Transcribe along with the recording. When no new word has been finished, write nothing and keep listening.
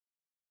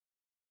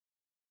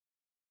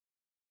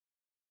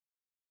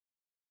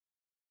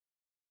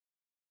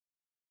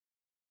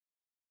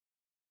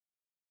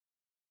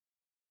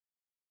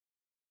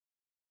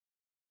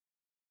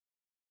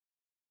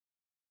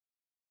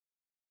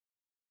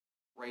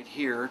Right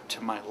here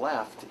to my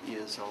left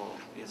is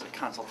a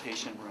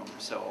consultation room.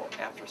 So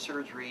after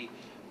surgery,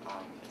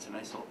 it's a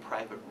nice little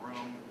private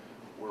room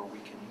where we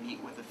can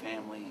meet with the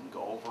family and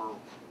go over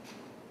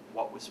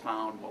what was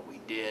found, what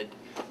we did,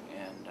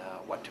 and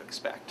what to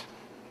expect.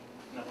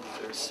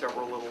 There's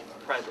several little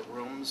private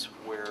rooms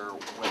where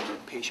when the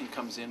patient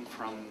comes in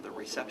from the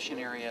reception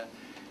area,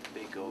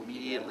 they go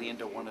immediately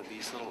into one of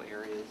these little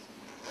areas,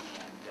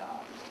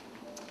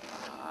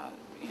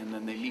 and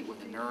then they meet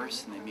with the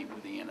nurse and they meet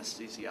with the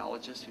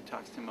anesthesiologist who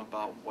talks to them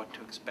about what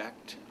to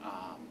expect.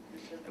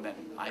 And then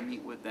I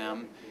meet with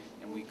them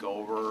and we go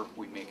over,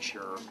 we make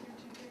sure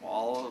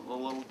all of the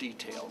little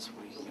details.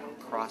 We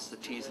cross the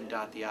T's and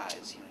dot the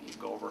I's. You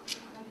go over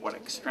what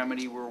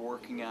extremity we're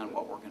working on,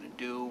 what we're going to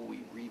do.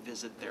 We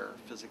revisit their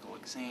physical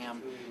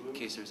exam in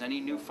case there's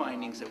any new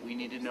findings that we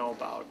need to know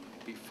about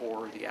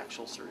before the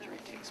actual surgery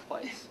takes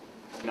place.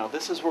 Now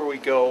this is where we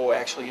go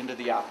actually into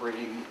the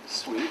operating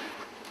suite.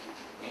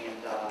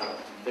 And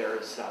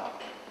there's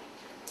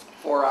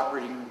 4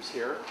 operating rooms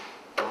here.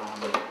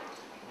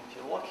 If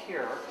you look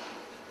here,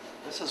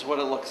 this is what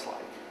it looks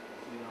like.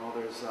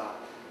 There's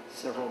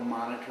several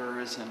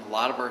monitors, and a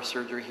lot of our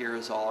surgery here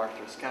is all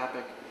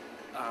arthroscopic.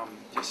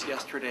 Just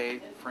yesterday,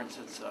 for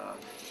instance, a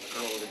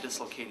girl with a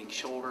dislocating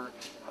shoulder,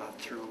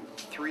 through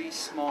 3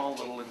 small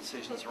little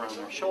incisions around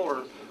their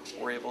shoulder,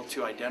 we're able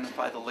to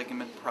identify the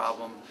ligament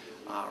problem,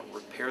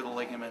 repair the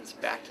ligaments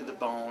back to the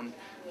bone,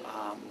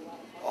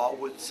 all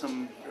with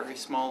some very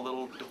small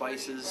little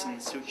devices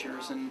and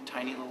sutures and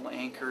tiny little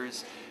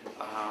anchors.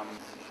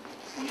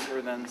 These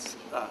are then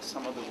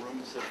some of the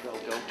rooms that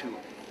they'll go to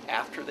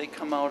after they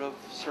come out of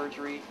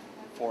surgery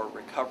for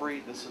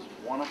recovery. This is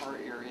one of our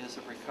areas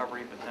of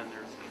recovery, but then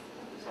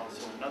there's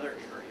also another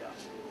area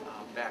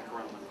back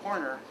around the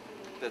corner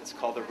that's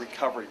called the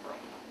recovery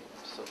room.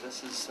 So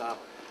this is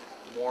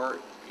more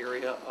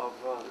area of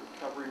the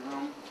recovery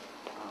room.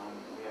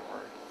 We have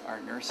our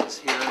nurses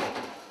here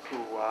who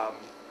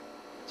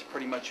it's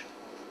pretty much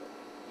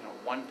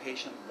one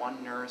patient,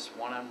 one nurse,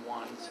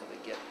 one-on-one, so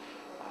they get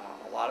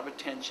a lot of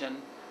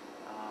attention.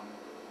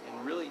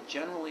 And really,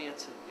 generally,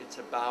 it's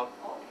about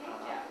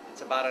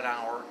an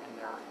hour, and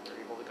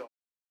they're able to go.